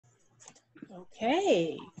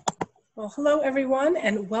Okay. Well, hello everyone,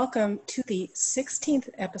 and welcome to the 16th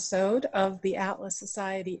episode of the Atlas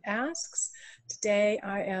Society Asks. Today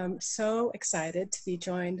I am so excited to be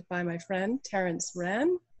joined by my friend Terrance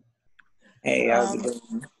Wren. Hey, how's it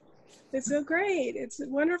going? It's so great. It's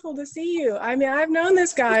wonderful to see you. I mean, I've known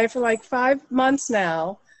this guy for like 5 months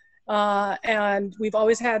now, and we've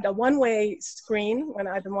always had a one-way screen when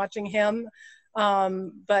I've been watching him,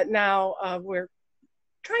 but now we're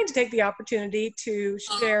trying to take the opportunity to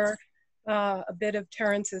share a bit of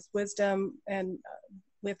Terrance's wisdom and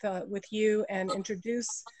with you and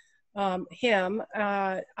introduce him.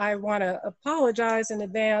 I want to apologize in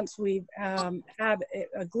advance. We've had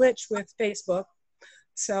a glitch with Facebook,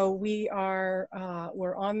 so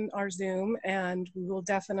we're on our Zoom, and we will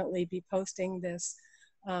definitely be posting this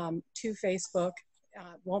to Facebook.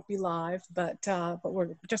 Won't be live, but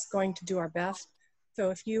we're just going to do our best. So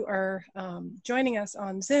if you are joining us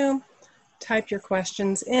on Zoom, type your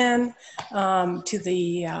questions in to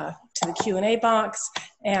the Q&A box,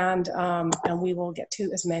 and we will get to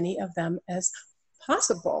as many of them as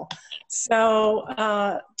possible. So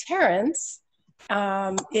Terrance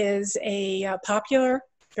is a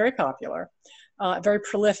very popular, very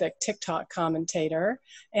prolific TikTok commentator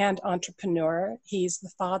and entrepreneur. He's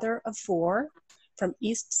the father of 4 from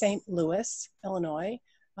East St. Louis, Illinois.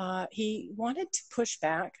 He wanted to push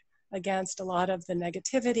back against a lot of the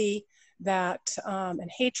negativity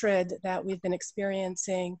and hatred that we've been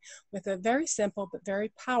experiencing with a very simple but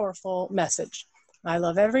very powerful message. I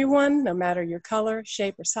love everyone, no matter your color,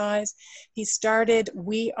 shape, or size. He started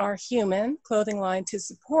We Are Human clothing line to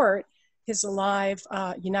support his live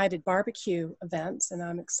United Barbecue events, and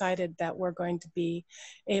I'm excited that we're going to be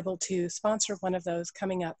able to sponsor one of those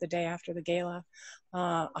coming up the day after the gala,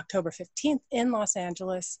 October 15th in Los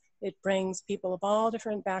Angeles. It brings people of all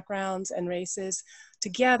different backgrounds and races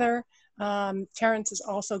together. Terrance is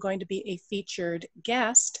also going to be a featured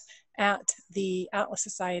guest at the Atlas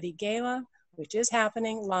Society Gala, which is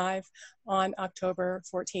happening live on October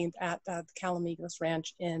 14th at the Calamigos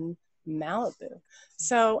Ranch in Malibu.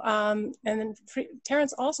 So, and then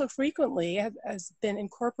Terrance also frequently has been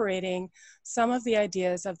incorporating some of the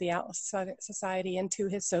ideas of the Atlas Society into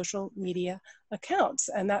his social media accounts,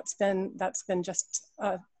 and that's been just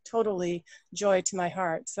totally joy to my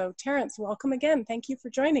heart. So, Terrance, welcome again. Thank you for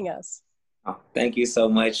joining us. Oh, thank you so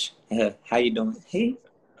much. How you doing? Hey.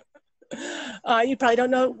 You probably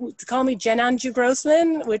don't know to call me Jen Anju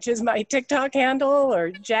Grossman, which is my TikTok handle, or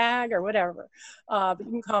Jag, or whatever. But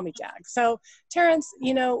you can call me Jag. So, Terrance,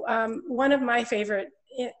 you know, one of my favorite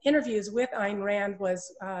interviews with Ayn Rand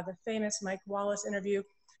was the famous Mike Wallace interview,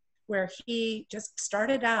 where he just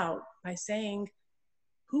started out by saying,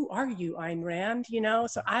 "Who are you, Ayn Rand?" You know,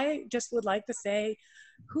 so I just would like to say,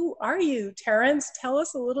 who are you, Terrance? Tell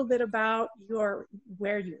us a little bit about where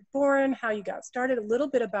you were born, how you got started, a little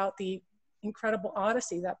bit about the incredible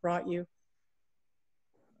odyssey that brought you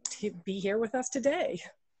to be here with us today.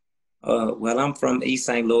 Well, I'm from East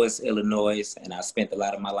St. Louis, Illinois, and I spent a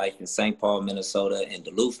lot of my life in St. Paul, Minnesota, and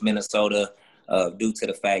Duluth, Minnesota, due to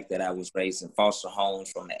the fact that I was raised in foster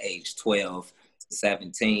homes from the age 12 to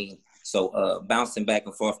 17. So bouncing back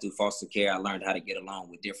and forth through foster care, I learned how to get along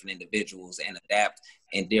with different individuals and adapt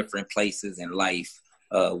in different places in life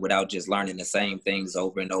without just learning the same things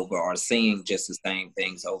over and over or seeing just the same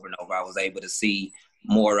things over and over. I was able to see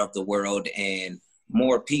more of the world and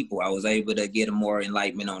more people. I was able to get more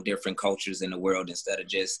enlightenment on different cultures in the world instead of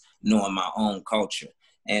just knowing my own culture.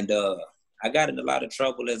 And I got in a lot of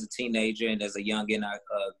trouble as a teenager, and as a youngin', I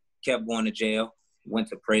kept going to jail. Went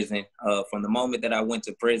to prison. From the moment that I went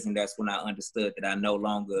to prison, that's when I understood that I no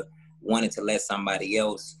longer wanted to let somebody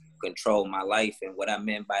else control my life. And what I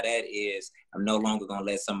meant by that is I'm no longer going to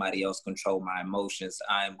let somebody else control my emotions.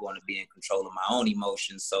 I am going to be in control of my own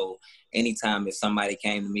emotions. So anytime if somebody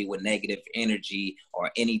came to me with negative energy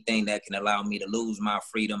or anything that can allow me to lose my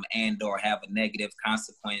freedom and or have a negative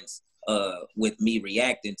consequence with me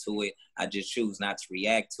reacting to it, I just choose not to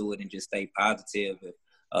react to it and just stay positive.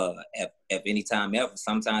 At any time ever.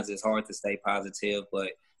 Sometimes it's hard to stay positive,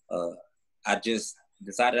 but I just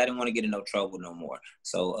decided I didn't want to get in no trouble no more.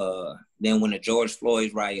 So then when the George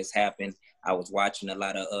Floyd riots happened, I was watching a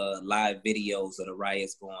lot of live videos of the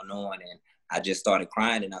riots going on, and I just started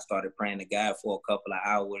crying, and I started praying to God for a couple of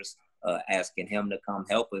hours, asking him to come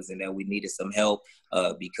help us, and that we needed some help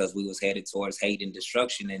because we was headed towards hate and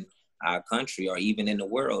destruction in our country or even in the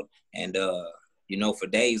world. And you know, for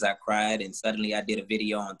days I cried, and suddenly I did a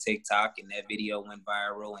video on TikTok, and that video went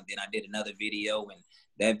viral. And then I did another video, and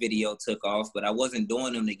that video took off. But I wasn't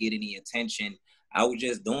doing them to get any attention. I was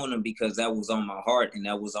just doing them because that was on my heart and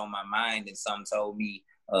that was on my mind. And something told me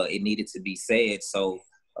it needed to be said. So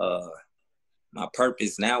my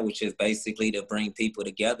purpose now, which is basically to bring people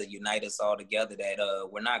together, unite us all together, that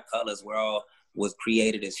we're not colors, we're all was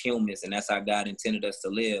created as humans, and that's how God intended us to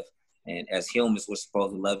live. And as humans, we're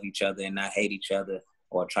supposed to love each other and not hate each other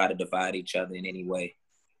or try to divide each other in any way.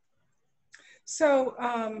 So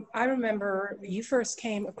I remember you first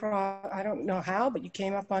came across, I don't know how, but you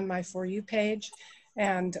came up on my For You page,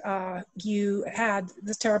 and you had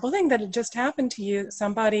this terrible thing that had just happened to you.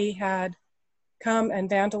 Somebody had come and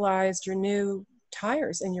vandalized your new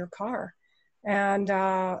tires in your car. And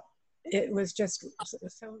it was just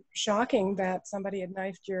so shocking that somebody had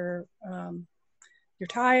knifed your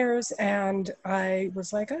tires. And I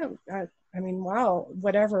was like, oh, I mean, wow,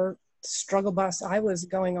 whatever struggle bus I was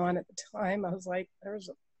going on at the time, I was like, there's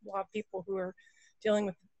a lot of people who are dealing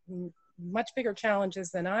with much bigger challenges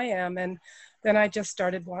than I am. And then I just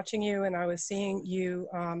started watching you, and I was seeing you,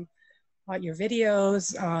 your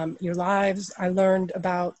videos, your lives. I learned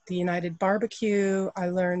about the United Barbecue. I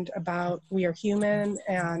learned about We Are Human,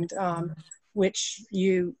 and which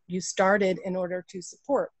you started in order to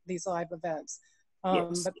support these live events.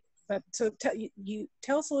 Yes. But so you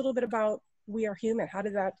tell us a little bit about We Are Human. How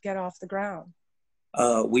did that get off the ground?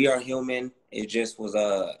 We Are Human. It just was,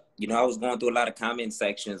 I was going through a lot of comment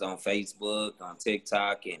sections on Facebook, on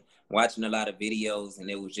TikTok, and watching a lot of videos, and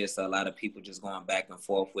it was just a lot of people just going back and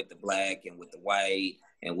forth with the black and with the white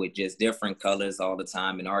and with just different colors all the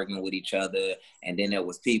time and arguing with each other. And then there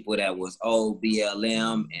was people that was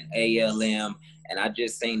BLM and ALM, and I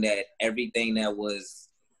just seen that everything that was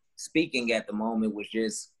speaking at the moment was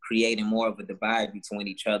just creating more of a divide between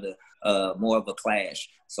each other, more of a clash.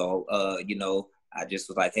 So, I just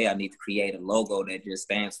was like, hey, I need to create a logo that just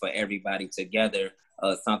stands for everybody together,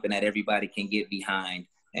 something that everybody can get behind,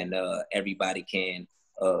 and everybody can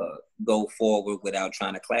go forward without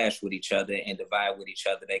trying to clash with each other and divide with each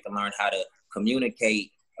other. They can learn how to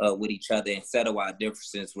communicate with each other and settle our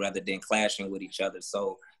differences rather than clashing with each other.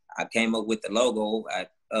 So I came up with the logo. I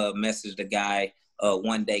messaged the guy,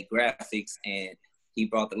 One Day Graphics, and he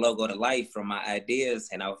brought the logo to life from my ideas.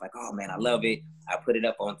 And I was like, oh man, I love it. I put it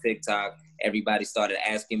up on TikTok. Everybody started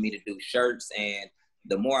asking me to do shirts. And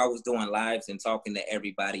the more I was doing lives and talking to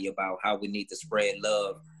everybody about how we need to spread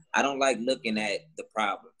love, I don't like looking at the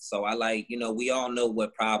problems. So I like, we all know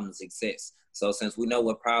what problems exist. So since we know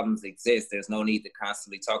what problems exist, there's no need to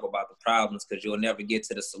constantly talk about the problems because you'll never get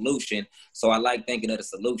to the solution. So I like thinking of the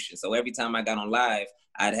solution. So every time I got on live,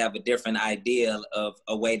 I'd have a different idea of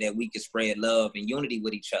a way that we could spread love and unity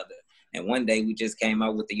with each other. And one day we just came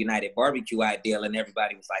out with the United Barbecue ideal, and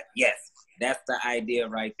everybody was like, yes, that's the idea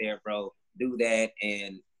right there, bro. Do that.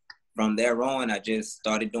 And from there on, I just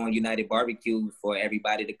started doing United Barbecue for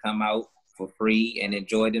everybody to come out for free and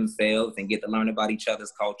enjoy themselves and get to learn about each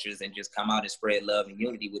other's cultures and just come out and spread love and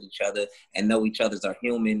unity with each other and know each other are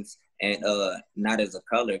humans and not as a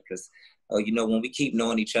color. Because, when we keep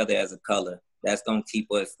knowing each other as a color, that's going to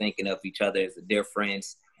keep us thinking of each other as a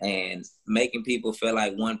difference and making people feel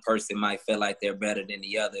like one person might feel like they're better than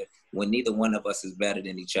the other when neither one of us is better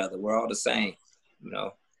than each other. We're all the same,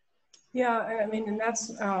 Yeah, I mean, and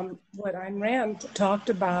that's what Ayn Rand talked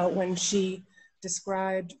about when she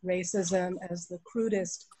described racism as the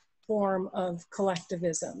crudest form of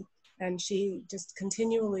collectivism. And she just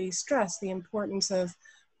continually stressed the importance of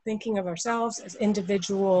thinking of ourselves as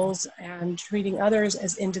individuals and treating others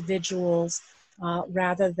as individuals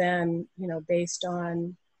rather than, based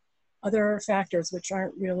on other factors which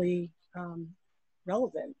aren't really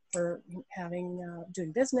relevant for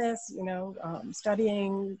doing business,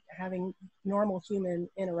 studying, having normal human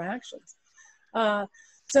interactions.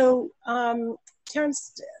 So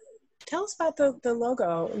Terrance, tell us about the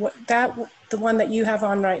logo, the one that you have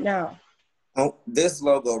on right now. Oh, this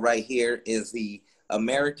logo right here is the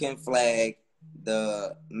American flag,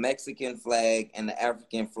 the Mexican flag, and the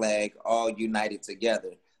African flag all united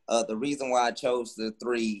together. The reason why I chose the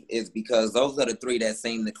three is because those are the three that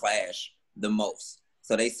seem to clash the most.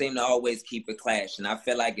 So they seem to always keep it clash. And I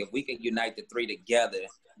feel like if we can unite the three together,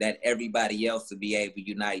 that everybody else will be able to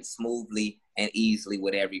unite smoothly and easily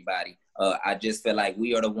with everybody. I just feel like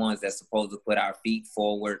we are the ones that's supposed to put our feet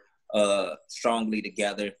forward strongly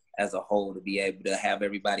together as a whole to be able to have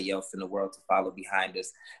everybody else in the world to follow behind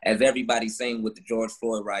us. As everybody's saying with the George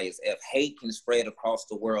Floyd riots, if hate can spread across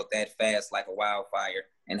the world that fast like a wildfire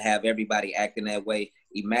and have everybody acting that way,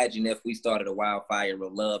 imagine if we started a wildfire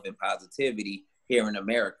of love and positivity here in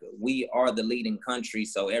America. We are the leading country,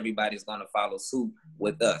 so everybody's going to follow suit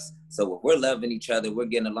with us. So if we're loving each other, we're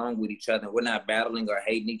getting along with each other, we're not battling or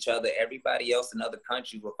hating each other, everybody else in other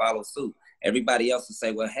countries will follow suit. Everybody else will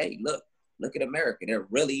say, well, hey, look at America. They're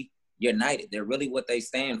really united. They're really what they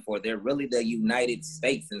stand for. They're really the United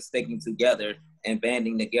States and sticking together and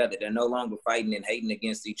banding together. They're no longer fighting and hating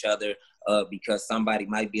against each other because somebody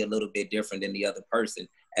might be a little bit different than the other person.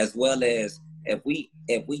 As well as if we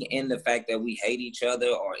end the fact that we hate each other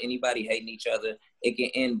or anybody hating each other, it can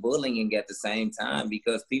end bullying at the same time,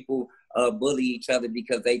 because people bully each other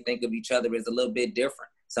because they think of each other as a little bit different.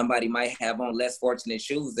 Somebody might have on less fortunate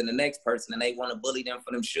shoes than the next person, and they want to bully them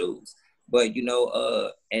for them shoes. But,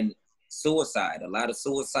 and suicide, a lot of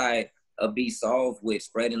suicide be solved with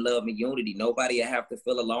spreading love and unity. Nobody have to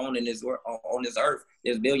feel alone on this earth.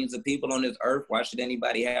 There's billions of people on this earth. Why should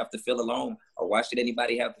anybody have to feel alone? Or why should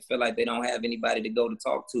anybody have to feel like they don't have anybody to go to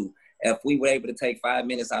talk to? If we were able to take 5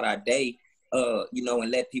 minutes out of our day,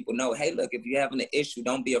 and let people know, hey, look, if you're having an issue,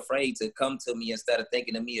 don't be afraid to come to me instead of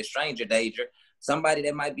thinking of me a stranger danger. Somebody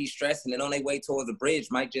that might be stressing and on their way towards the bridge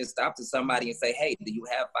might just stop to somebody and say, hey, do you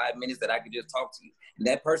have 5 minutes that I could just talk to you? And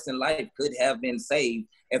that person's life could have been saved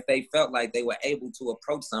if they felt like they were able to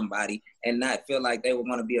approach somebody and not feel like they would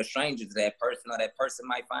want to be a stranger to that person, or that person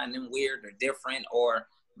might find them weird or different, or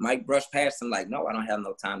might brush past them like, no, I don't have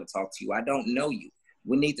no time to talk to you. I don't know you.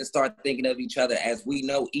 We need to start thinking of each other as we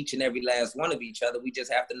know each and every last one of each other. We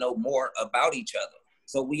just have to know more about each other.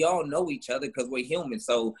 So we all know each other because we're human.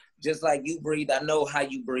 So just like you breathe, I know how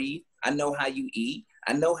you breathe. I know how you eat.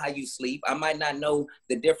 I know how you sleep. I might not know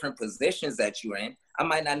the different positions that you're in. I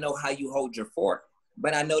might not know how you hold your fork,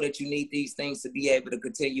 but I know that you need these things to be able to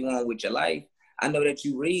continue on with your life. I know that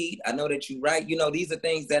you read. I know that you write. These are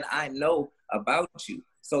things that I know about you.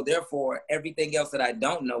 So therefore, everything else that I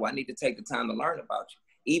don't know, I need to take the time to learn about you.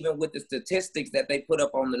 Even with the statistics that they put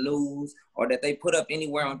up on the news or that they put up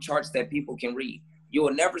anywhere on charts that people can read. You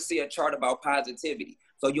will never see a chart about positivity.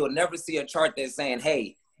 So you'll never see a chart that's saying,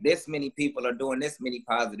 hey, this many people are doing this many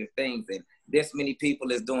positive things and this many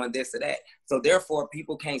people is doing this or that. So therefore,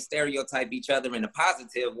 people can't stereotype each other in a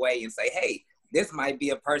positive way and say, hey, this might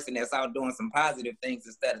be a person that's out doing some positive things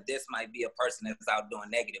instead of this might be a person that's out doing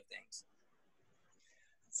negative things.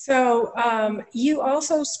 So you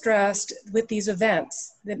also stressed with these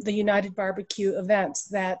events, the United Barbecue events,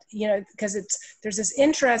 that, because there's this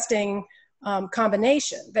interesting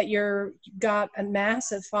combination that you've got a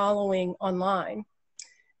massive following online.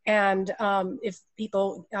 And if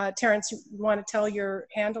people, Terrance, you want to tell your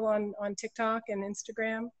handle on TikTok and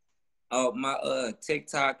Instagram? Oh, my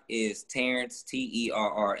TikTok is Terrance,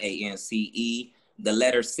 TERRANCE, the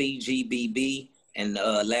letter CGBB, and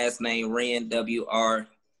last name Wren, WREN,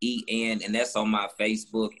 and that's on my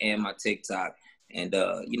Facebook and my TikTok. And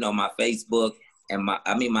my Facebook and my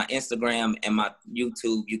Instagram and my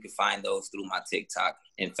YouTube, you can find those through my TikTok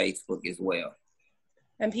and Facebook as well.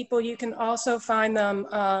 And people, you can also find them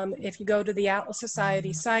if you go to the Atlas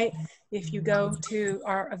Society site, if you go to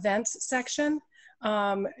our events section,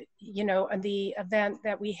 the event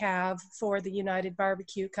that we have for the United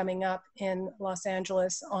Barbecue coming up in Los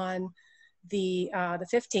Angeles on the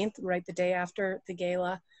 15th, right, the day after the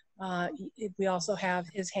gala. We also have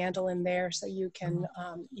his handle in there, so you can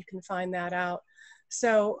find that out.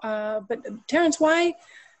 So, but Terrance, why?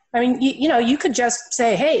 I mean, you could just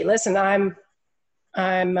say, hey, listen, I'm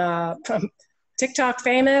TikTok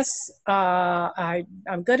famous.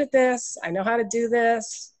 I'm good at this. I know how to do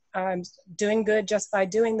this. I'm doing good just by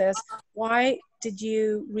doing this. Why did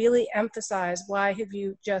you really emphasize? Why have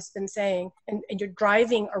you just been saying, and you're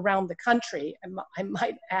driving around the country, I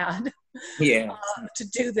might add, yeah, to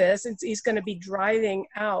do this. He's going to be driving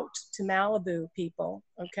out to Malibu, people.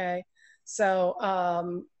 Okay. So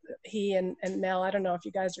he and Mel, I don't know if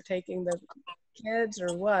you guys are taking the kids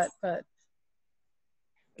or what, but.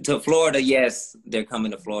 To Florida, yes. They're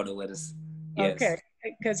coming to Florida with us. Yes. Okay.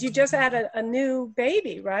 Because you just had a new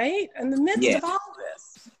baby, right? In the midst of all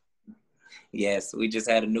this. Yes, we just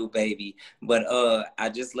had a new baby. But I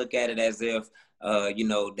just look at it as if,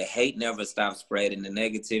 the hate never stops spreading. The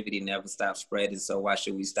negativity never stops spreading. So why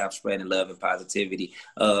should we stop spreading love and positivity?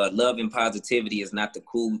 Love and positivity is not the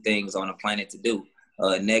cool things on the planet to do.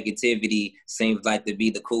 Negativity seems like to be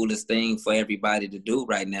the coolest thing for everybody to do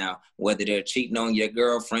right now, whether they're cheating on your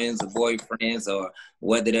girlfriends or boyfriends or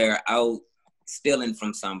whether they're out stealing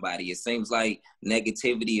from somebody. It seems like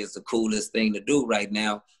negativity is the coolest thing to do right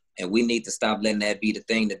now. And we need to stop letting that be the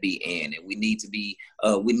thing to be in. And we need to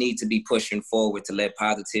be pushing forward to let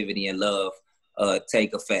positivity and love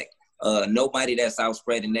take effect. Nobody that's out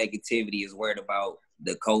spreading negativity is worried about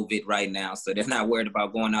the COVID right now. So they're not worried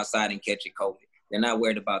about going outside and catching COVID. They're not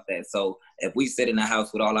worried about that. So if we sit in the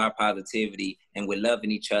house with all our positivity and we're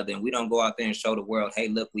loving each other and we don't go out there and show the world, hey,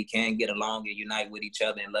 look, we can get along and unite with each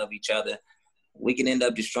other and love each other, we can end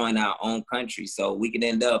up destroying our own country. So we can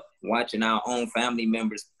end up watching our own family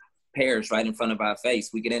members perish right in front of our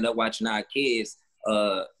face. We could end up watching our kids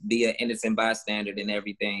be an innocent bystander and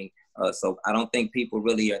everything. So I don't think people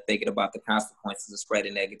really are thinking about the consequences of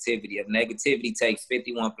spreading negativity. If negativity takes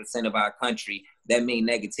 51% of our country, that means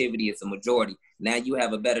negativity is a majority. Now you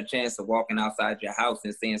have a better chance of walking outside your house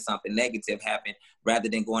and seeing something negative happen rather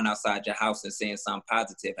than going outside your house and seeing something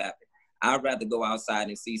positive happen. I'd rather go outside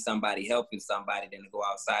and see somebody helping somebody than to go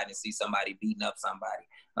outside and see somebody beating up somebody.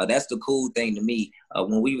 That's the cool thing to me.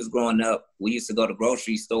 When we was growing up, we used to go to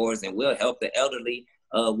grocery stores and we'll help the elderly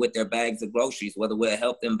with their bags of groceries, whether we'll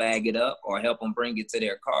help them bag it up or help them bring it to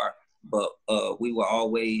their car. But we were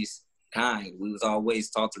always kind. We was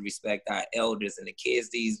always taught to respect our elders. And the kids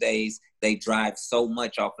these days, they drive so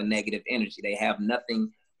much off of negative energy. They have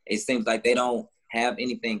nothing. It seems like they don't have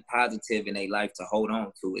anything positive in their life to hold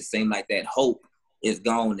on to. It seems like that hope is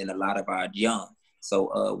gone in a lot of our young.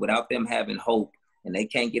 So without them having hope, and they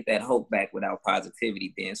can't get that hope back without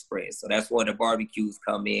positivity being spread. So that's where the barbecues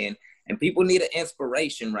come in. And people need an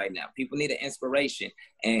inspiration right now. People need an inspiration.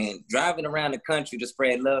 And driving around the country to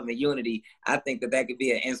spread love and unity, I think that could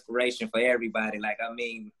be an inspiration for everybody. Like, I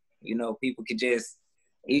mean, you know, people could just,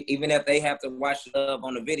 even if they have to watch love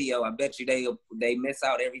on the video, I bet you they miss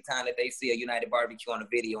out every time that they see a United Barbecue on a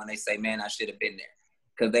video and they say, man, I should have been there.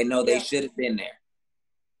 Because they know they should have been there.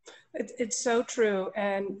 It's so true.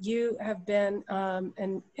 And you have been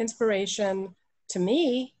an inspiration to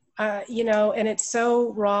me, you know, and it's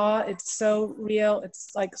so raw. It's so real.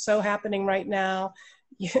 It's like so happening right now.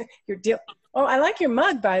 Oh, I like your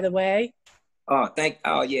mug, by the way.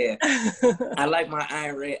 Oh yeah. I like my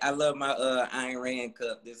Iron Red. I love my Iron Red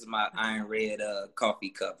cup. This is my Iron Red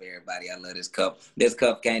coffee cup, everybody. I love this cup. This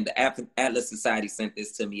cup came, the Atlas Society sent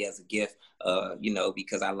this to me as a gift, you know,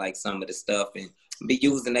 because I like some of the stuff and be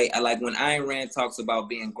using it. I like when Iron Red talks about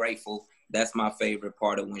being grateful. That's my favorite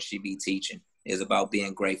part of when she be teaching, is about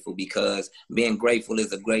being grateful, because being grateful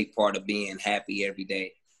is a great part of being happy every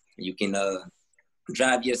day. You can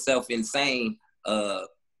drive yourself insane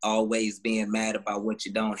always being mad about what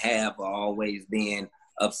you don't have, or always being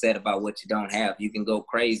upset about what you don't have. You can go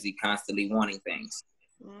crazy constantly wanting things.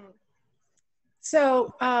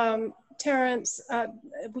 So, Terrance,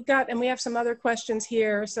 we have some other questions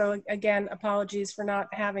here. So again, apologies for not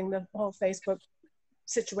having the whole Facebook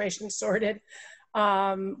situation sorted,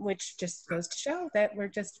 which just goes to show that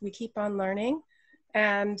we keep on learning.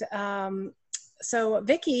 And so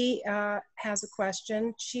Vicky has a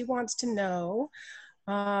question. She wants to know,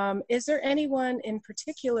 is there anyone in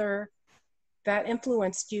particular that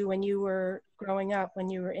influenced you when you were growing up,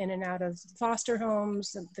 when you were in and out of foster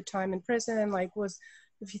homes, the time in prison? Like,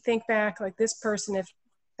 if you think back, like this person, if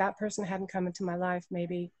that person hadn't come into my life,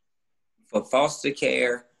 maybe. For foster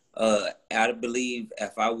care, I believe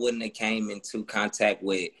if I wouldn't have came into contact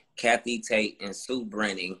with Kathy Tate and Sue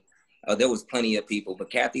Brenning, there was plenty of people,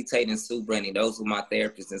 but Kathy Tate and Sue Brenning, those were my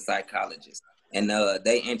therapists and psychologists. And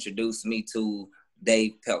they introduced me to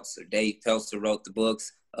Dave Peltzer. Dave Peltzer wrote the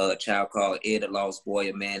books, A Child Called Ed, A Lost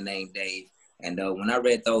Boy, A Man Named Dave. And when I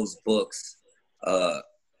read those books,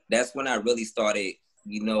 that's when I really started,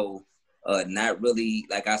 you know, not really,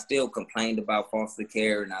 like, I still complained about foster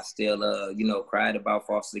care, and I still, you know, cried about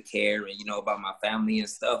foster care and, you know, about my family and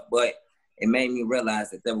stuff. But it made me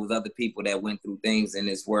realize that there was other people that went through things in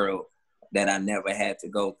this world that I never had to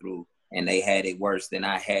go through, and they had it worse than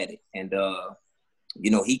I had it. And, you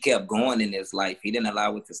know, he kept going in his life. He didn't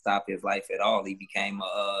allow it to stop his life at all. He became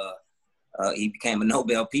a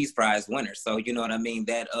Nobel Peace Prize winner. So, you know what I mean?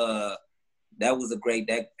 That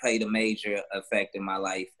played a major effect in my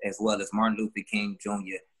life, as well as Martin Luther King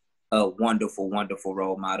Jr., a wonderful, wonderful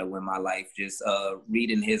role model in my life. Just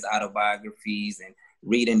reading his autobiographies and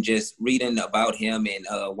reading about him and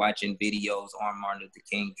watching videos on Martin Luther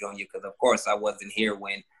King Jr. Because of course I wasn't here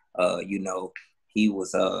when, you know, he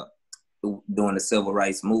was doing the civil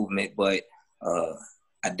rights movement, but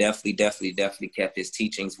I definitely kept his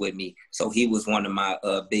teachings with me. So he was one of my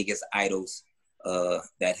biggest idols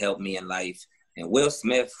that helped me in life. And Will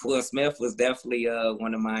Smith was definitely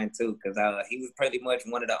one of mine too, because he was pretty much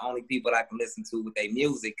one of the only people I can listen to with their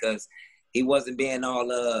music, because he wasn't being all,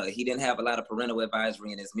 he didn't have a lot of parental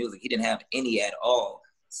advisory in his music. He didn't have any at all.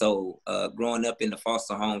 So growing up in the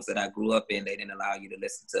foster homes that I grew up in, they didn't allow you to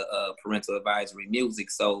listen to parental advisory music.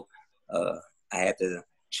 So I had to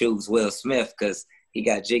choose Will Smith because he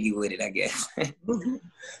got jiggy with it, I guess.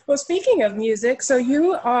 Well, speaking of music, so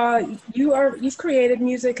you've created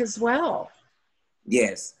music as well.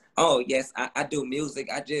 Yes. Oh, yes. I do music.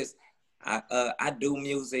 I do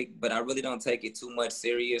music, but I really don't take it too much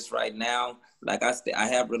serious right now. Like I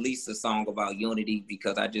have released a song about unity,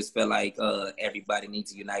 because I just feel like everybody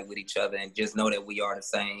needs to unite with each other and just know that we are the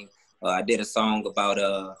same. I did a song about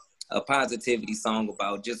a positivity song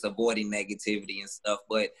about just avoiding negativity and stuff.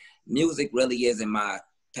 But music really isn't my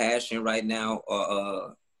passion right now,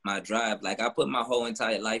 or my drive. Like, I put my whole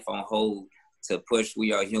entire life on hold to push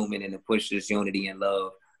We Are Human and to push this unity and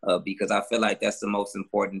love, because I feel like that's the most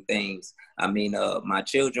important things. I mean, my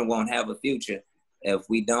children won't have a future if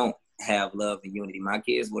we don't have love and unity. My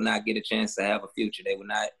kids will not get a chance to have a future. They will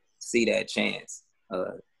not see that chance.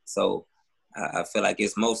 So I feel like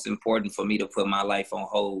it's most important for me to put my life on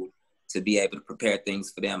hold to be able to prepare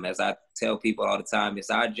things for them. As I tell people all the time, it's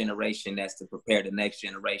our generation that's to prepare the next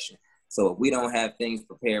generation. So if we don't have things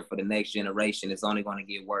prepared for the next generation, it's only going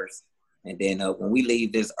to get worse. And then when we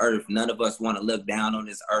leave this earth, none of us want to look down on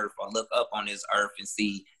this earth or look up on this earth and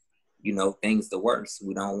see, things the worst.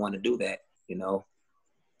 We don't want to do that.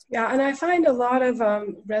 Yeah, and I find a lot of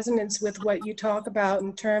resonance with what you talk about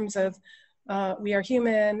in terms of We Are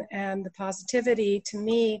Human and the positivity. To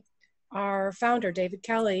me, our founder, David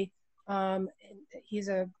Kelly, he's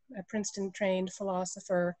a Princeton-trained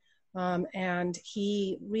philosopher, and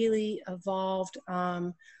he really evolved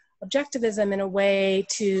objectivism in a way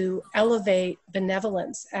to elevate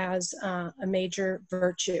benevolence as a major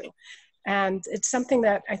virtue. And it's something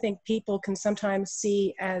that I think people can sometimes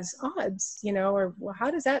see as odds, or well,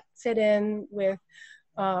 how does that fit in with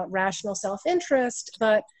rational self-interest?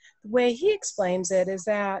 But the way he explains it is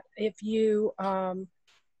that if you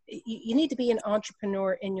need to be an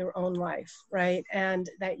entrepreneur in your own life, right? And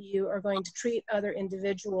that you are going to treat other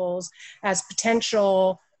individuals as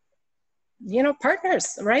potential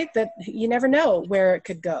partners, right? That you never know where it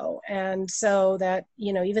could go. And so that,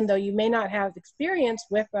 even though you may not have experience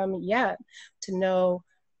with them yet to know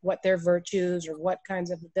what their virtues or what kinds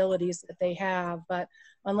of abilities that they have, but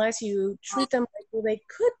unless you treat them like, well, they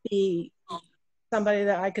could be somebody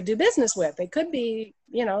that I could do business with. They could be,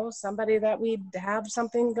 somebody that we'd have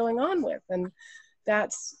something going on with. And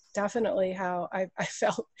that's definitely how I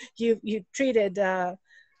felt you treated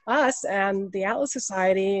us and the Atlas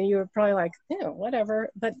Society, and you were probably like, whatever.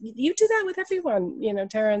 But you do that with everyone,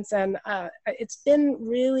 Terrance. And it's been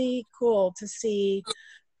really cool to see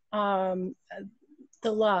the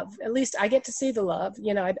love. At least I get to see the love.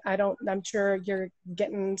 I'm sure you're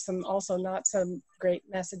getting some also not some great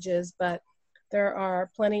messages, but there are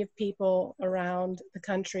plenty of people around the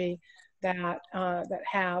country that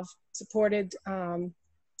have supported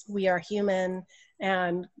We Are Human,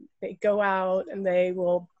 and they go out and they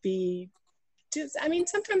will be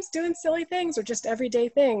sometimes doing silly things or just everyday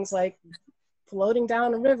things like floating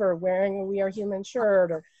down a river wearing a We Are Human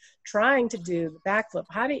shirt, or trying to do the backflip.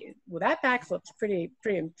 That backflip's pretty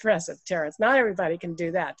impressive, Terrance. Not everybody can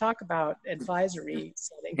do that. Talk about advisory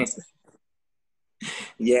settings.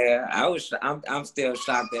 Yeah, I'm still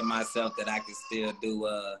shocked at myself that I can still do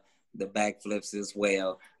the backflips as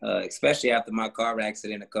well. Especially after my car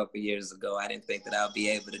accident a couple years ago, I didn't think that I'll be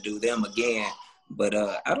able to do them again. But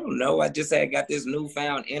I don't know. I just had got this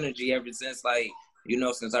newfound energy ever since,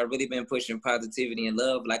 since I've really been pushing positivity and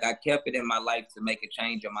love. Like, I kept it in my life to make a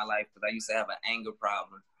change in my life, because I used to have an anger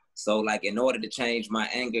problem. So, in order to change my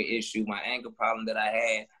anger issue, my anger problem that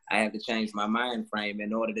I had to change my mind frame.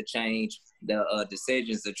 In order to change the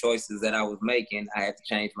decisions, the choices that I was making, I had to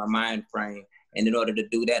change my mind frame. And in order to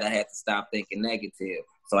do that, I had to stop thinking negative.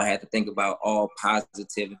 So I had to think about all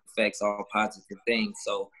positive effects, all positive things.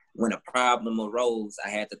 So when a problem arose, I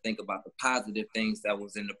had to think about the positive things that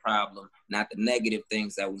was in the problem, not the negative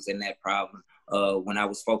things that was in that problem. When I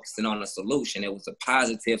was focusing on a solution, it was the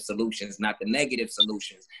positive solutions, not the negative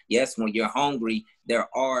solutions. Yes, when you're hungry, there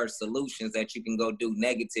are solutions that you can go do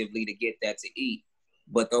negatively to get that to eat.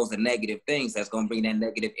 But those are negative things that's going to bring that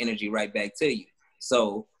negative energy right back to you.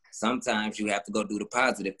 So sometimes you have to go do the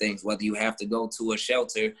positive things, whether you have to go to a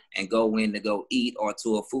shelter and go in to go eat, or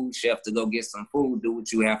to a food chef to go get some food. Do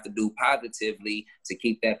what you have to do positively to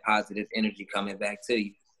keep that positive energy coming back to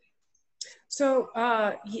you. So,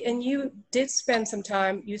 and you did spend some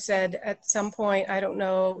time, you said at some point, I don't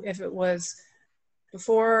know if it was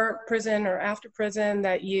before prison or after prison,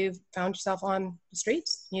 that you found yourself on the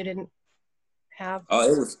streets. You didn't have... Oh,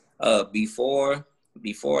 it was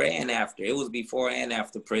before and after. It was before and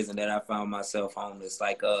after prison that I found myself homeless.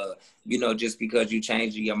 Just because you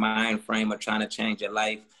change your mind frame or trying to change your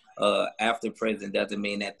life after prison doesn't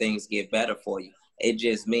mean that things get better for you. It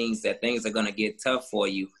just means that things are going to get tough for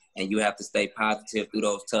you, and you have to stay positive through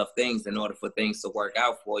those tough things in order for things to work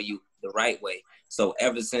out for you the right way. So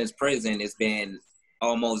ever since prison, it's been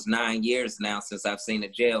almost 9 years now since I've seen a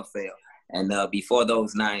jail cell. And before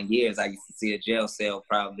those 9 years, I used to see a jail cell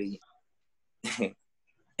probably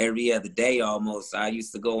every other day almost. I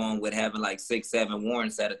used to go on with having like 6, 7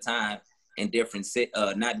 warrants at a time. in different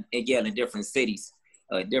in different cities,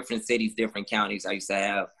 different counties I used to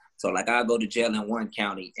have. So like I go to jail in one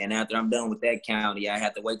county, and after I'm done with that county, I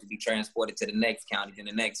have to wait to be transported to the next county, then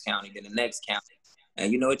the next county, then the next county.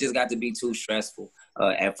 And, it just got to be too stressful.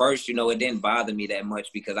 At first, it didn't bother me that much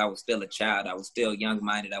because I was still a child. I was still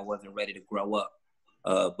young-minded. I wasn't ready to grow up.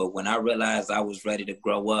 But when I realized I was ready to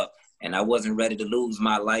grow up and I wasn't ready to lose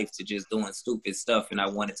my life to just doing stupid stuff, and I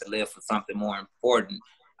wanted to live for something more important,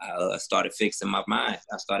 I started fixing my mind.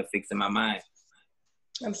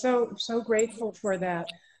 I'm so grateful for that.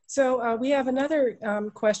 So we have another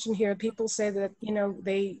question here. People say that,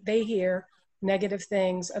 they hear negative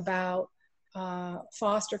things about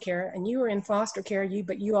foster care, and you were in foster care,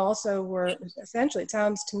 but you also were essentially, it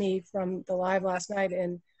sounds to me from the live last night,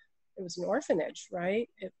 and it was an orphanage, right?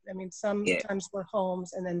 Sometimes we're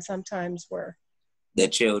homes, and then sometimes we're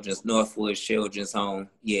the Northwood Children's Home.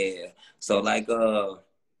 Yeah. So like,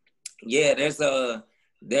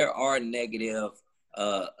 there are negative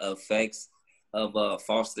effects of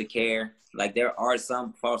foster care. Like there are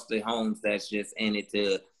some foster homes that's just in it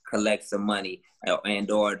to collect some money, or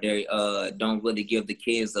they don't really give the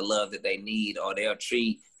kids the love that they need, or they'll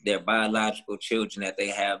treat their biological children that they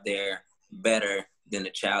have there better than the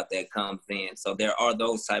child that comes in. So there are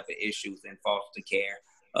those type of issues in foster care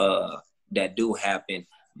that do happen,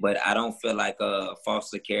 but I don't feel like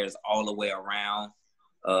foster care is all the way around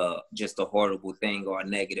just a horrible thing or a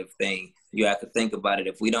negative thing. You have to think about it.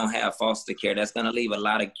 If we don't have foster care, that's going to leave a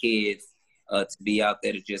lot of kids to be out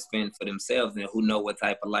there to just fend for themselves, and who know what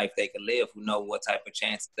type of life they could live, who know what type of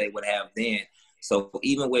chances they would have then. So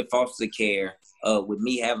even with foster care, with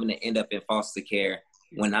me having to end up in foster care,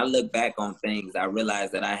 when I look back on things, I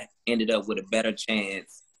realize that I ended up with a better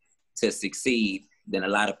chance to succeed than a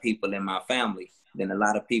lot of people in my family, than a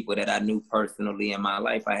lot of people that I knew personally in my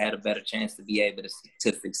life. I had a better chance to be able to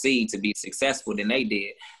succeed, to be successful than they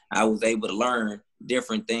did. I was able to learn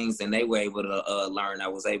different things than they were able to learn. I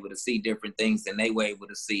was able to see different things than they were able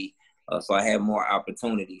to see. So I had more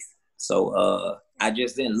opportunities. So I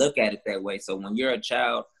just didn't look at it that way. So when you're a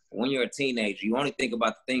child, when you're a teenager, you only think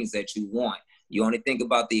about the things that you want. You only think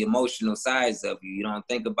about the emotional sides of you. You don't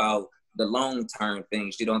think about the long-term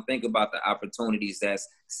things. You don't think about the opportunities that's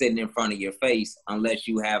sitting in front of your face unless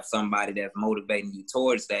you have somebody that's motivating you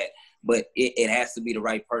towards that. But it has to be the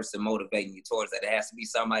right person motivating you towards that. It has to be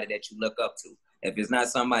somebody that you look up to. If it's not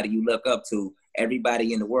somebody you look up to,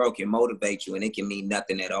 everybody in the world can motivate you, and it can mean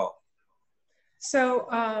nothing at all. So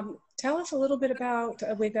tell us a little bit about,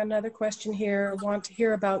 we've got another question here. I want to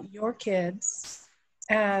hear about your kids,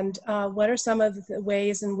 and what are some of the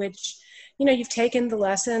ways in which you've taken the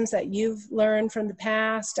lessons that you've learned from the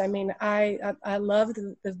past. I mean, I love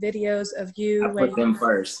the videos of you. I put them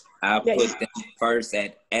first. I put them first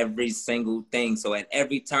at every single thing. So at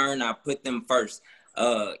every turn, I put them first.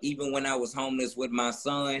 Even when I was homeless with my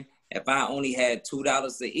son, if I only had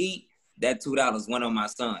 $2 to eat, that $2 went on my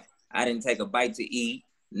son. I didn't take a bite to eat,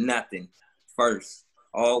 nothing. First,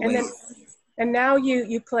 always. And now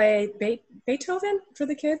you play Beethoven for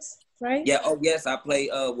the kids? Right? Yeah. Oh, yes. I play,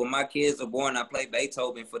 when my kids are born, I play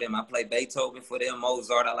Beethoven for them. I play Beethoven for them,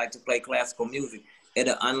 Mozart. I like to play classical music.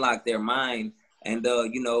 It'll unlock their mind. And, a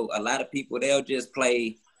lot of people, they'll just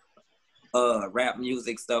play rap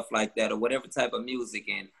music, stuff like that, or whatever type of music.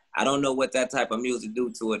 And I don't know what that type of music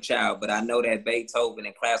do to a child, but I know that Beethoven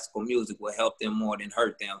and classical music will help them more than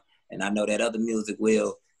hurt them. And I know that other music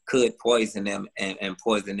could poison them and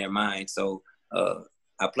poison their mind. So,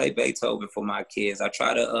 I play Beethoven for my kids. I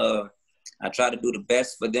try to do the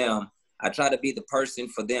best for them. I try to be the person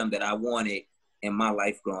for them that I wanted in my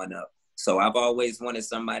life growing up. So I've always wanted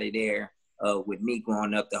somebody there with me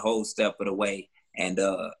growing up the whole step of the way. And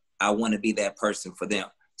I want to be that person for them.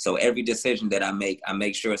 So every decision that I make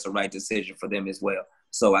sure it's the right decision for them as well.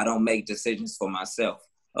 So I don't make decisions for myself.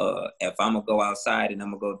 If I'm going to go outside and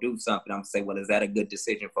I'm going to go do something, I'm going to say, well, is that a good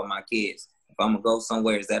decision for my kids? If I'm going to go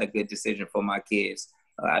somewhere, is that a good decision for my kids?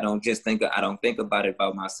 I don't think about it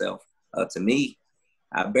about myself. To me,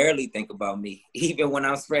 I barely think about me. Even when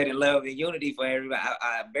I'm spreading love and unity for everybody,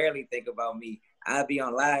 I barely think about me. I'll be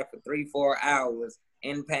on live for 3-4 hours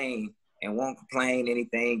in pain and won't complain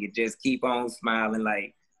anything and just keep on smiling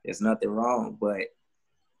like there's nothing wrong. But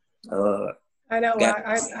I know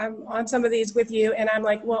I'm on some of these with you, and I'm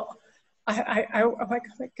like, well, I'm like, oh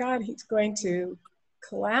my God, he's going to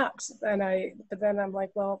collapse. But then I'm like,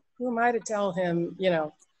 well, who am I to tell him,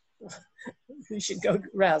 he should go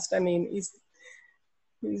rest? I mean,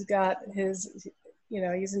 he's got his,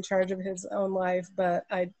 he's in charge of his own life, but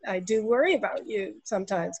I do worry about you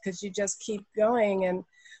sometimes because you just keep going.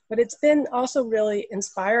 But it's been also really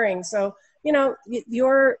inspiring. So you know,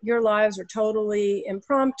 your lives are totally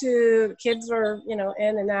impromptu. Kids are, you know,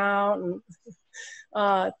 in and out,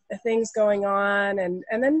 and things going on, and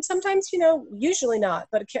then sometimes, you know, usually not,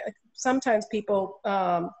 but sometimes people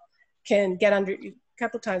can get under, a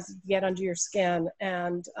couple times get under your skin,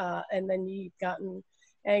 and then you've gotten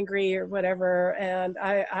angry or whatever. And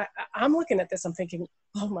I'm looking at this, I'm thinking,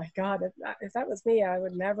 oh my God, if that was me, I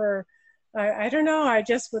would never, I don't know, I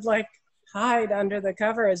just would like hide under the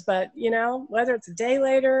covers. But you know, whether it's a day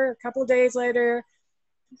later, a couple of days later,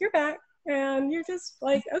 you're back, and you're just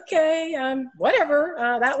like, okay, whatever,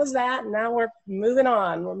 that was that, and now we're moving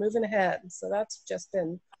on, we're moving ahead. So that's just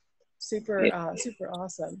been super, super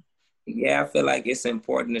awesome. Yeah, I feel like it's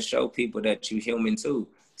important to show people that you're human too.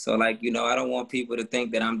 So like, you know, I don't want people to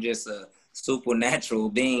think that I'm just a supernatural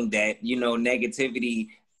being, that, you know, negativity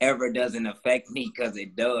ever doesn't affect me, because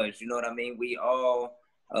it does. You know what I mean? We all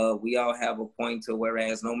have a point to,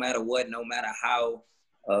 whereas no matter what, no matter how,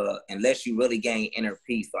 unless you really gain inner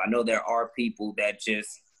peace. So I know there are people that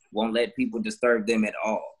just won't let people disturb them at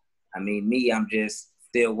all. I mean, me, I'm just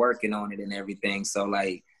still working on it and everything. So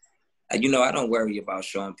like, you know, I don't worry about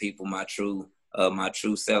showing people my true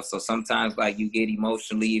self. So sometimes, like, you get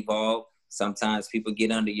emotionally involved. Sometimes people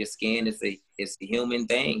get under your skin. It's a human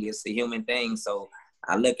thing. It's a human thing. So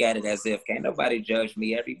I look at it as if can't nobody judge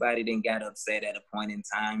me. Everybody didn't got upset at a point in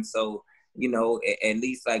time. So, you know, at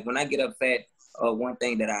least like when I get upset, one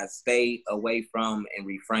thing that I stay away from and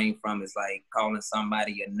refrain from is like calling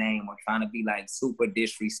somebody a name or trying to be like super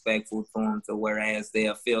disrespectful to them, to whereas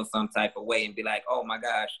they'll feel some type of way and be like, oh my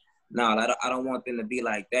gosh. No, I don't want them to be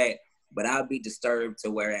like that, but I'll be disturbed to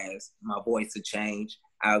whereas my voice will change.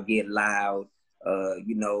 I'll get loud,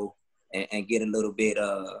 you know, and get a little bit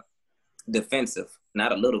defensive.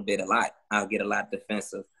 Not a little bit, a lot. I'll get a lot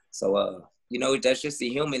defensive. So, you know, that's just a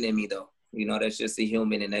human in me, though. You know, that's just a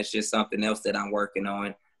human, and that's just something else that I'm working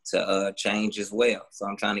on to change as well. So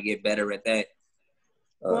I'm trying to get better at that.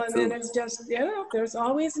 Well, and then Too. it's just, you know, there's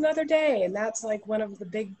always another day. And that's like one of the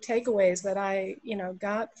big takeaways that I, you know,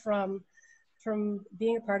 got from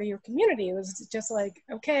being a part of your community. It was just like,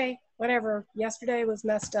 okay, whatever, yesterday was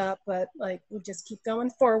messed up, but like, we just keep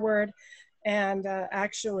going forward. And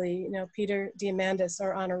actually, you know, Peter Diamandis,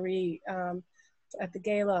 our honoree at the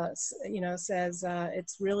gala, you know, says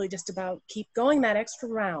it's really just about keep going that extra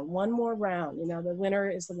round, one more round. You know, the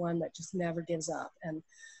winner is the one that just never gives up. And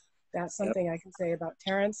that's Yep. something I can say about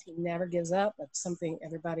Terrance. He never gives up. That's something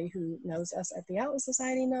everybody who knows us at the Atlas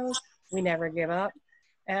Society knows. We never give up.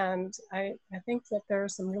 And I think that there are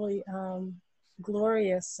some really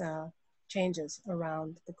glorious changes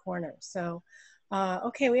around the corner. So,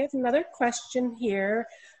 okay, we have another question here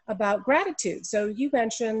about gratitude. So you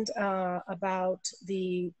mentioned about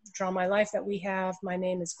the Draw My Life that we have. My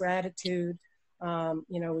name is Gratitude. You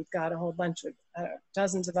know, we've got a whole bunch of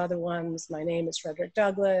dozens of other ones. My name is Frederick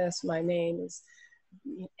Douglass. My name is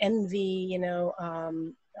Envy. You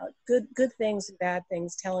know, good things and bad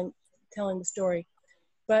things, telling the story.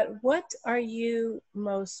 But what are you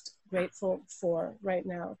most grateful for right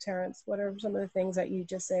now, Terrance? What are some of the things that you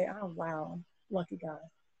just say, oh wow, lucky guy?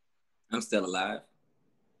 I'm still alive.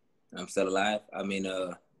 I'm still alive. I mean,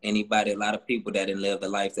 anybody, a lot of people that didn't live the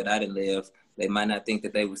life that I didn't live, they might not think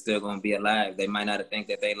that they were still going to be alive. They might not think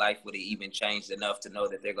that their life would have even changed enough to know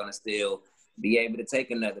that they're going to still be able to take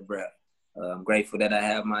another breath. I'm grateful that I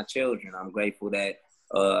have my children. I'm grateful that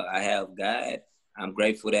I have God. I'm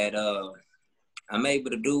grateful that I'm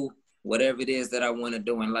able to do whatever it is that I want to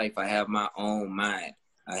do in life. I have my own mind.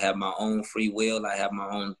 I have my own free will. I have my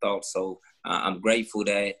own thoughts. So I'm grateful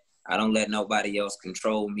that I don't let nobody else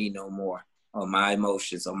control me no more, or my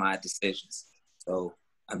emotions, or my decisions. So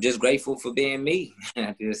I'm just grateful for being me.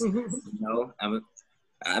 I just, you know,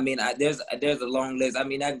 there's a long list. I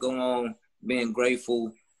mean, I go on being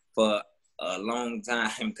grateful for a long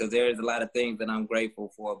time because there's a lot of things that I'm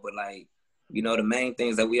grateful for. But like, you know, the main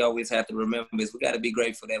things that we always have to remember is we got to be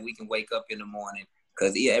grateful that we can wake up in the morning.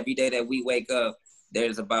 Because every day that we wake up,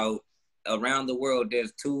 there's about around the world,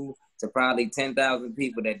 there's 2 to probably 10,000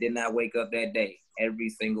 people that did not wake up that day every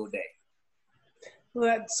single day. Well,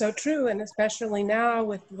 that's so true, and especially now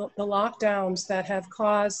with the lockdowns that have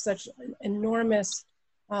caused such enormous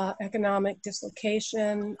economic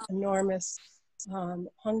dislocation, enormous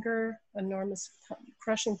hunger, enormous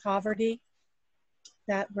crushing poverty,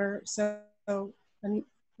 that and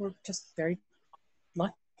we're just very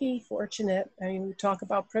lucky, fortunate. I mean, we talk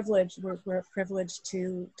about privilege. We're privileged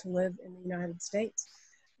to live in the United States,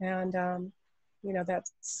 and you know,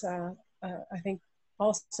 that's I think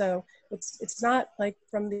also it's not like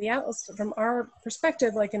from our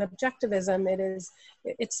perspective, like an objectivism,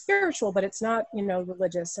 it's spiritual, but it's not, you know,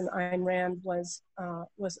 religious. And Ayn Rand was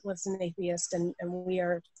an atheist, and we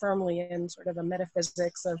are firmly in sort of a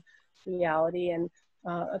metaphysics of reality and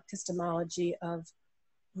epistemology of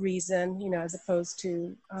reason, you know, as opposed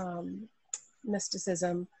to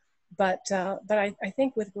mysticism. But I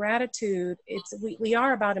think with gratitude, we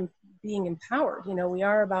are about being empowered. You know, we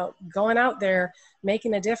are about going out there,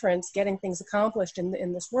 making a difference, getting things accomplished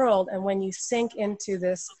in this world. And when you sink into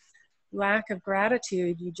this lack of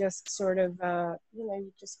gratitude, you just sort of, you know,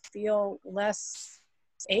 you just feel less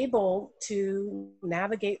able to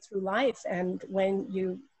navigate through life. And when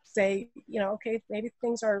you say, you know, okay, maybe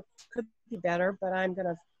things could be better, but I'm going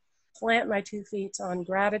to plant my 2 feet on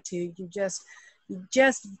gratitude, you just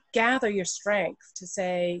gather your strength to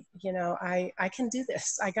say, you know, I can do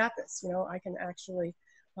this. I got this. You know, I can actually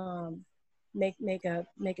make a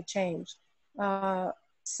change. Where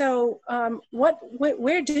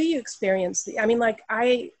do you experience I mean, like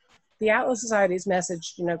the Atlas Society's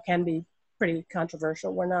message, you know, can be pretty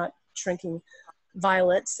controversial. We're not shrinking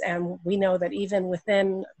violets, and we know that even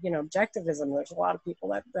within, you know, objectivism, there's a lot of people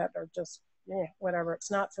that are just, whatever,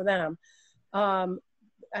 it's not for them.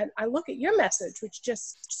 And I look at your message, which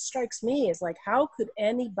just strikes me as like, how could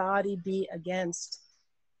anybody be against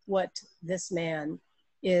what this man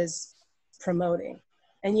is promoting?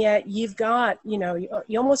 And yet you've got, you know,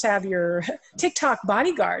 you almost have your TikTok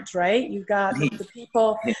bodyguards, right? You've got the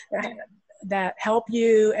people that help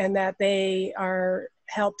you, and that they are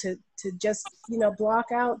help to just, you know,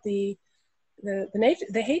 block out the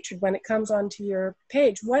hatred when it comes onto your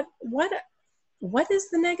page. What is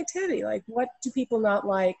the negativity? Like, what do people not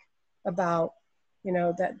like about, you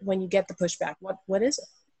know, that when you get the pushback, what is it?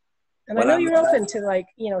 And I know you're open to, like,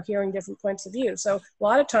 you know, hearing different points of view. So a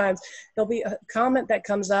lot of times there'll be a comment that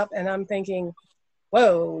comes up and I'm thinking,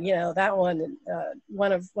 whoa, you know, that one,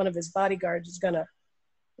 one of his bodyguards is gonna,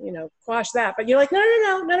 you know, quash that. But you're like, no,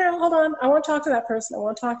 hold on. I want to talk to that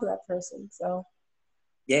person. So.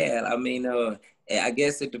 Yeah, I mean, I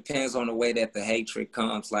guess it depends on the way that the hatred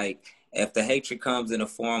comes. Like, if the hatred comes in a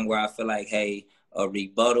form where I feel like, hey, a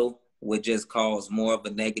rebuttal would just cause more of a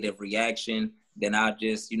negative reaction, then I'll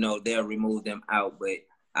just, you know, they'll remove them out. But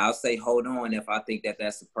I'll say, hold on, if I think that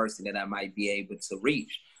that's the person that I might be able to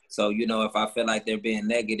reach. So, you know, if I feel like they're being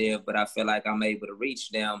negative, but I feel like I'm able to reach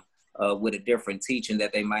them with a different teaching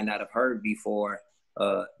that they might not have heard before,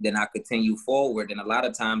 then I continue forward. And a lot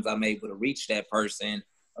of times I'm able to reach that person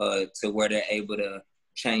to where they're able to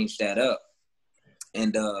change that up.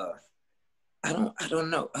 And I don't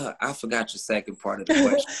know. I forgot your second part of the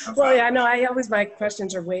question. Well, yeah, no, my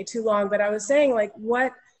questions are way too long, but I was saying, like,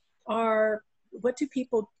 what do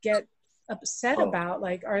people get upset about?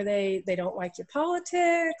 Like, are they don't like your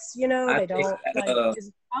politics? You know, they don't like, is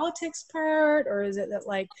it politics part, or is it that,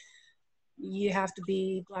 like, you have to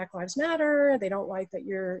be Black Lives Matter? They don't like that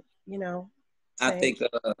you're, you know, saying...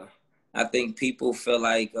 I think people feel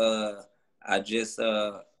like I'm just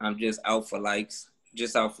out for likes,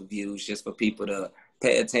 just out for views, just for people to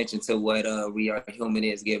pay attention to what We Are Human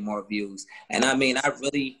is, get more views. And I mean,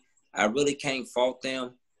 I really can't fault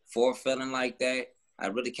them for feeling like that. I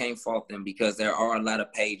really can't fault them, because there are a lot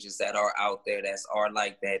of pages that are out there that are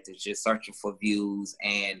like that, that's just searching for views.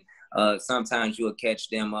 And sometimes you'll catch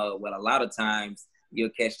them, a lot of times you'll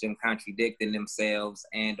catch them contradicting themselves,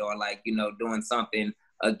 and or, like, you know, doing something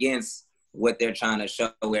against what they're trying to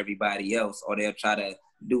show everybody else, or they'll try to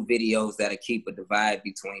do videos that'll keep a divide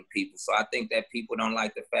between people. So I think that people don't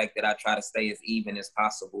like the fact that I try to stay as even as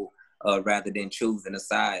possible, rather than choosing a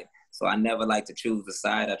side. So I never like to choose a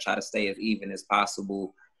side. I try to stay as even as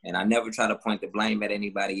possible, and I never try to point the blame at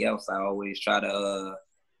anybody else. I always try to,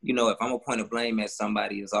 you know, if I'm gonna point a blame at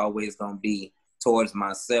somebody, it's always gonna be towards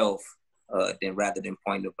myself, then rather than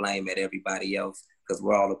point the blame at everybody else, because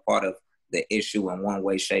we're all a part of the issue in one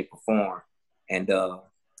way, shape, or form. And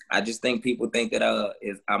I just think people think that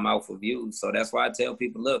I'm out for views. So that's why I tell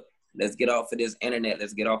people, look, let's get off of this internet.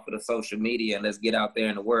 Let's get off of the social media, and let's get out there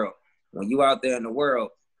in the world. When you out there in the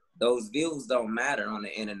world, those views don't matter on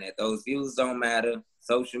the internet. Those views don't matter.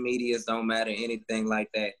 Social medias don't matter, anything like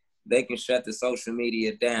that. They can shut the social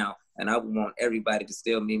media down, and I want everybody to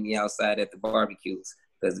still meet me outside at the barbecues,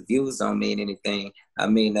 because views don't mean anything. I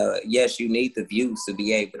mean, yes, you need the views to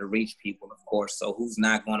be able to reach people, of course. So who's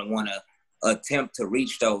not going to want to attempt to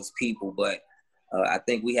reach those people? But I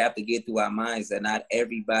think we have to get through our minds that not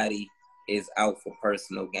everybody is out for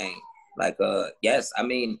personal gain. Like, yes, I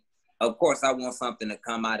mean, of course, I want something to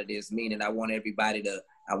come out of this, meaning I want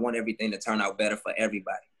everything to turn out better for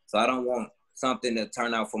everybody. So I don't want something to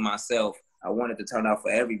turn out for myself I want it to turn out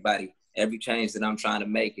for everybody. Every change that I'm trying to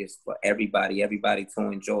make is for everybody to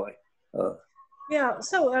enjoy. Yeah,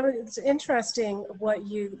 so it's interesting what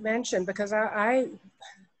you mentioned, because I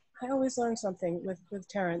always learn something with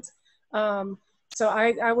Terrance. So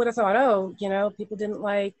I would have thought, oh, people didn't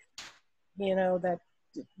like, that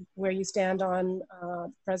where you stand on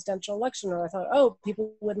presidential election, or I thought, oh,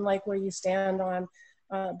 people wouldn't like where you stand on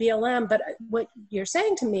BLM. But what you're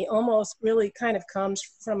saying to me almost really kind of comes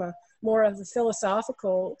from a more of the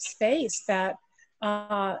philosophical space that,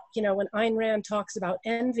 when Ayn Rand talks about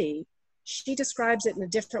envy, she describes it in a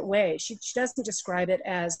different way. She doesn't describe it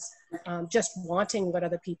as just wanting what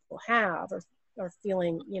other people have, or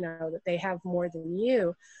feeling, that they have more than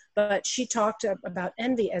you. But she talked about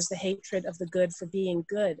envy as the hatred of the good for being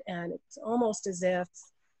good. And it's almost as if,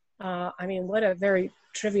 what a very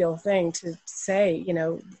trivial thing to say,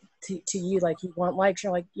 to you, like, you want likes.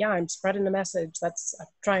 You're like, yeah, I'm spreading the message. I'm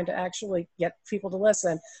trying to actually get people to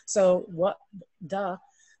listen. So what, duh.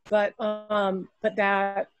 But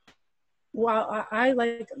that, while I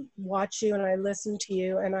like watch you and I listen to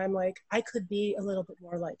you, and I'm like, I could be a little bit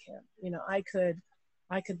more like him.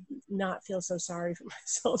 I could not feel so sorry for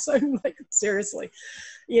myself. So I'm like, seriously,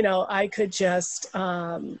 I could just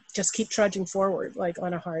keep trudging forward, like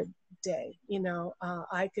on a hard day.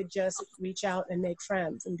 I could just reach out and make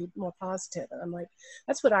friends and be more positive. And I'm like,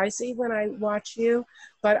 that's what I see when I watch you.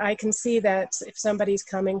 But I can see that if somebody's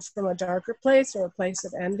coming from a darker place, or a place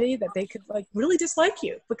of envy, that they could like really dislike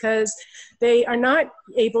you because they are not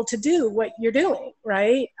able to do what you're doing,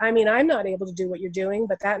 right? I'm not able to do what you're doing,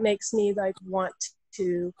 but that makes me like want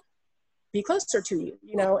to be closer to you,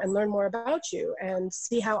 and learn more about you and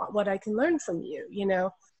see what I can learn from you,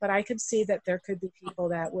 But I could see that there could be people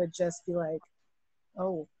that would just be like,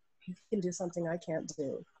 oh, he can do something I can't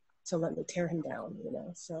do, so let me tear him down,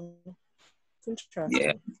 So it's interesting.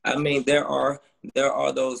 Yeah, there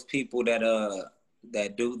are those people that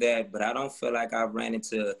do that, but I don't feel like I've ran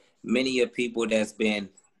into many of people that's been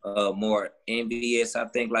more envious. I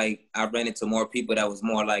think like I ran into more people that was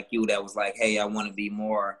more like you, that was like, hey, I want to be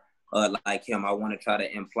more like him. I want to try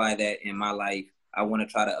to imply that in my life. I want to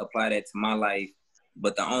try to apply that to my life.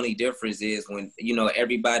 But the only difference is when,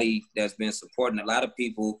 everybody that's been supporting, a lot of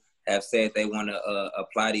people have said they want to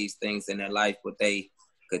apply these things in their life, but they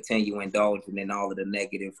continue indulging in all of the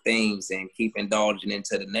negative things and keep indulging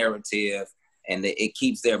into the narrative. And it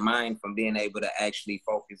keeps their mind from being able to actually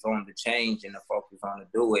focus on the change and to focus on to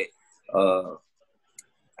do it.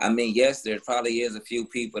 Yes, there probably is a few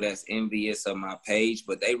people that's envious of my page,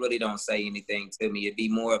 but they really don't say anything to me. It'd be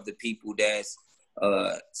more of the people that's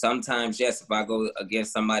sometimes, yes, if I go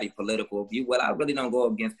against somebody's political view, well, I really don't go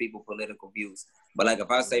against people's political views. But like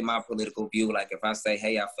if I say my political view, like if I say,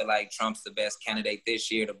 hey, I feel like Trump's the best candidate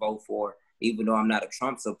this year to vote for, even though I'm not a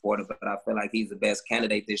Trump supporter, but I feel like he's the best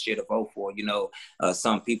candidate this year to vote for,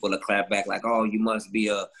 some people will clap back like, oh, you must be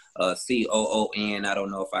a COON. I don't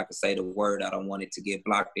know if I could say the word. I don't want it to get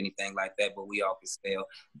blocked, anything like that, but we all can spell.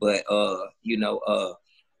 But,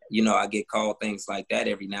 I get called things like that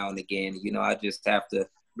every now and again. I just have to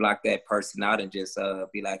block that person out and just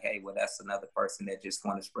be like, hey, well, that's another person that just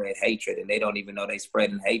want to spread hatred, and they don't even know they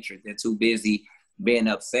spreading hatred. They're too busy being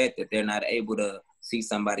upset that they're not able to see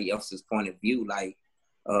somebody else's point of view. Like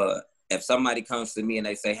if somebody comes to me and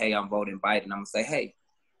they say, hey, I'm voting Biden, I'm gonna say, hey,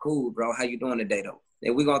 cool, bro, how you doing today though?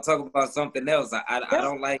 And we're gonna talk about something else. I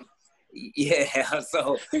don't like, yeah.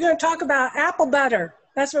 So we're gonna talk about apple butter.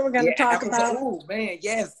 That's what we're going to talk about. Oh man,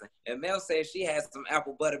 yes. And Mel said she had some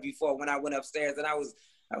apple butter before when I went upstairs, and I was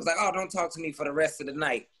like, oh, don't talk to me for the rest of the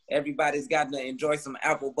night. Everybody's got to enjoy some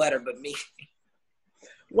apple butter but me.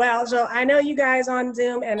 Well, so I know you guys on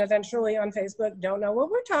Zoom and eventually on Facebook don't know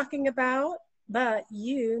what we're talking about, but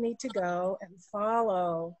you need to go and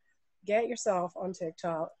get yourself on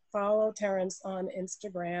TikTok, follow Terrance on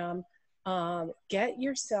Instagram, get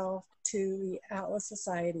yourself to the Atlas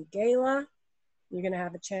Society Gala. You're going to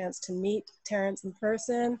have a chance to meet Terrance in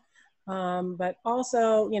person. But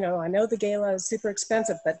also, I know the gala is super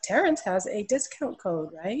expensive, but Terrance has a discount code,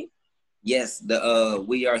 right? Yes, the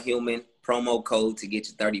We Are Human promo code to get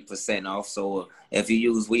you 30% off. So if you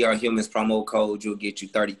use We Are Humans promo code, you'll get you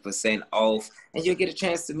 30% off, and you'll get a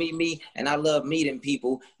chance to meet me. And I love meeting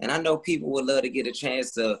people, and I know people would love to get a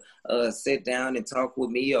chance to sit down and talk with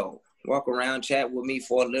me or walk around, chat with me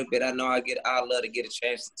for a little bit. I know I'd love to get a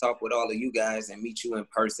chance to talk with all of you guys and meet you in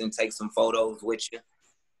person, take some photos with you.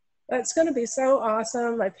 It's going to be so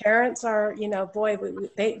awesome. My parents are, boy,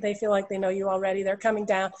 they feel like they know you already. They're coming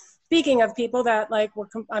down. Speaking of people that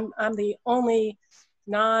I'm the only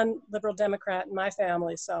non-liberal Democrat in my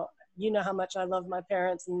family. So you know how much I love my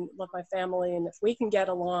parents and love my family. And if we can get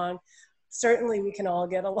along, certainly we can all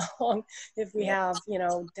get along if we have, you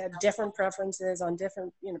know, different preferences on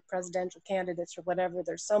different, you know, presidential candidates or whatever.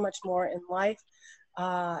 There's so much more in life.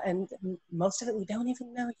 And most of it we don't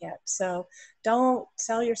even know yet. So don't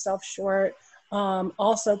sell yourself short.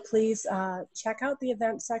 Also, please check out the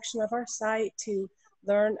event section of our site to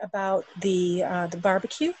learn about the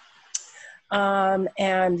barbecue.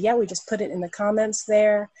 And yeah, we just put it in the comments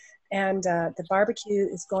there. And the barbecue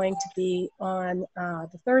is going to be on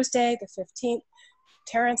the Thursday, the 15th.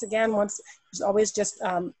 Terrance again he's always just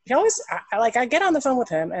he always I get on the phone with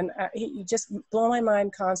him and he just blow my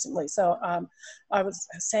mind constantly. So I was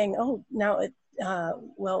saying, oh, now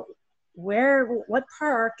well, what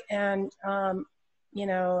park? And you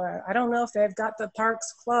know, I don't know if they've got the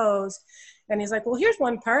parks closed. And he's like, well, here's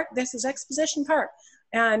one park. This is Exposition Park.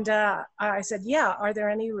 And I said, yeah, are there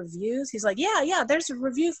any reviews? He's like, yeah, there's a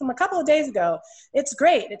review from a couple of days ago. It's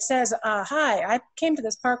great. It says, hi, I came to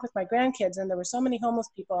this park with my grandkids and there were so many homeless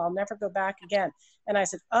people, I'll never go back again. And I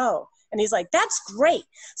said, oh. And he's like, that's great.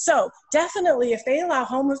 So definitely if they allow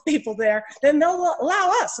homeless people there, then they'll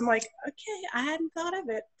allow us. I'm like, okay, I hadn't thought of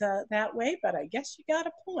it that way, but I guess you got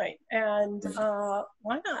a point. And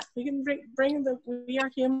why not? We can bring the We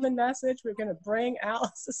Are Human message. We're going to bring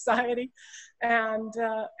out society, and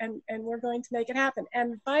we're going to make it happen.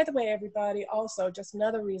 And by the way, everybody, also just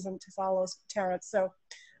another reason to follow Terrance. So,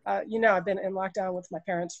 you know, I've been in lockdown with my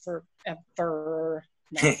parents forever.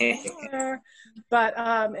 But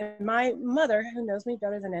my mother, who knows me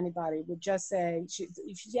better than anybody, would just say,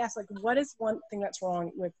 if she asks, like, what is one thing that's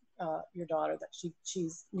wrong with your daughter that she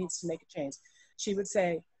needs to make a change? She would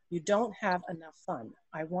say, you don't have enough fun.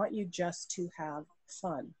 I want you just to have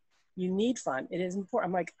fun. You need fun. It is important.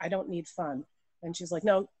 I'm like, I don't need fun. And she's like,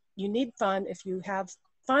 no, you need fun. If you have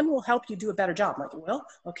fun will help you do a better job. I'm like, well,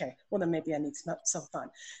 okay, well then maybe I need some fun.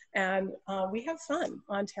 And we have fun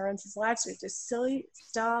on Terrance's live stream. It's just silly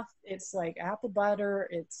stuff. It's like apple butter.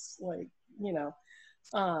 It's like, you know,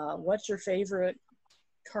 what's your favorite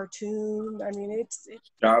cartoon? I mean, it's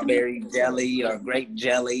strawberry jelly or grape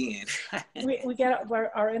jelly, and we get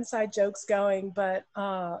our inside jokes going, but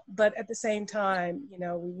at the same time, you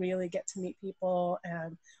know, we really get to meet people,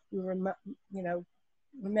 and we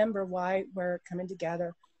remember why we're coming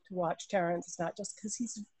together to watch Terrance. It's not just because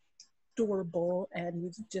he's adorable and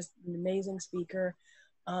he's just an amazing speaker,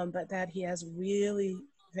 but that he has a really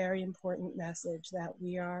very important message that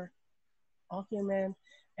we are all human,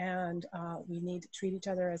 and we need to treat each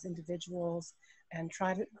other as individuals and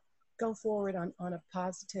try to go forward on a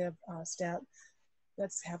positive step.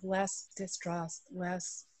 Let's have less distrust,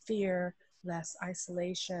 less fear, less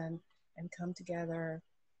isolation, and come together,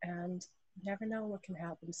 and you never know what can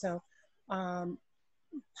happen. So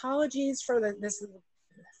apologies for this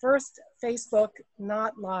first Facebook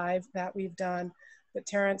not live that we've done, but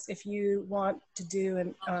Terrance, if you want to do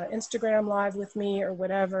an Instagram live with me or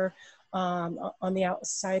whatever on the Out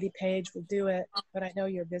Society page, we'll do it. But I know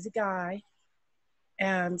you're a busy guy,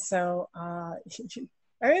 and so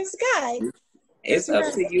this guy. It's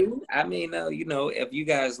up to you. I mean, you know, if you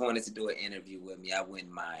guys wanted to do an interview with me, I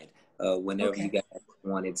wouldn't mind. Whenever you guys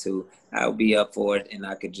wanted to, I'll be up for it, and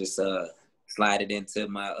I could just slide it into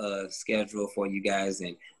my schedule for you guys,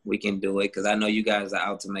 and we can do it, because I know you guys are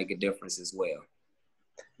out to make a difference as well.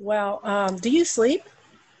 Well, do you sleep?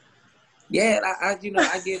 Yeah, I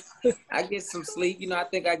get some sleep. You know, I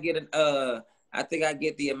think I get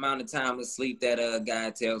the amount of time of sleep that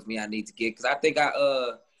God tells me I need to get, because I think I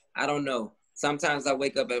don't know. Sometimes I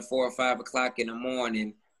wake up at 4 or 5 o'clock in the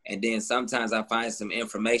morning, and then sometimes I find some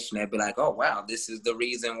information that be like, oh wow, this is the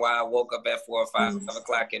reason why I woke up at 4 or 5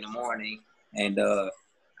 o'clock in the morning. And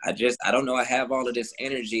I don't know, I have all of this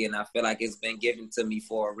energy, and I feel like it's been given to me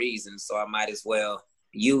for a reason, so I might as well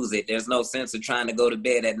use it. There's no sense of trying to go to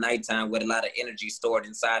bed at nighttime with a lot of energy stored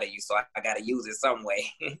inside of you, so I got to use it some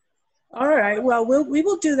way. All right. Well, we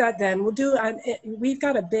will do that then. We'll do. We've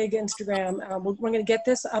got a big Instagram. We're going to get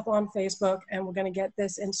this up on Facebook, and we're going to get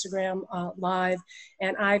this Instagram live.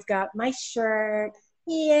 And I've got my shirt,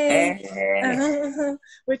 yay,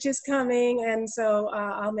 which is coming, and so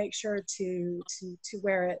I'll make sure to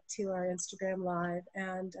wear it to our Instagram live.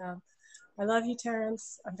 And I love you,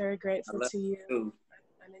 Terrance. I'm very grateful to you.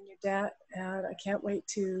 I'm in your debt, and I can't wait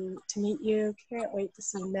to meet you. Can't wait to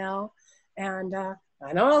see Mel, and.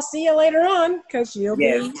 I know I'll see you later on, because you'll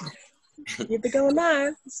be going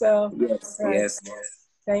live. So yes, right. yes.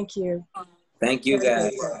 Thank you. Thank you,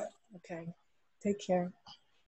 guys. Okay. Take care.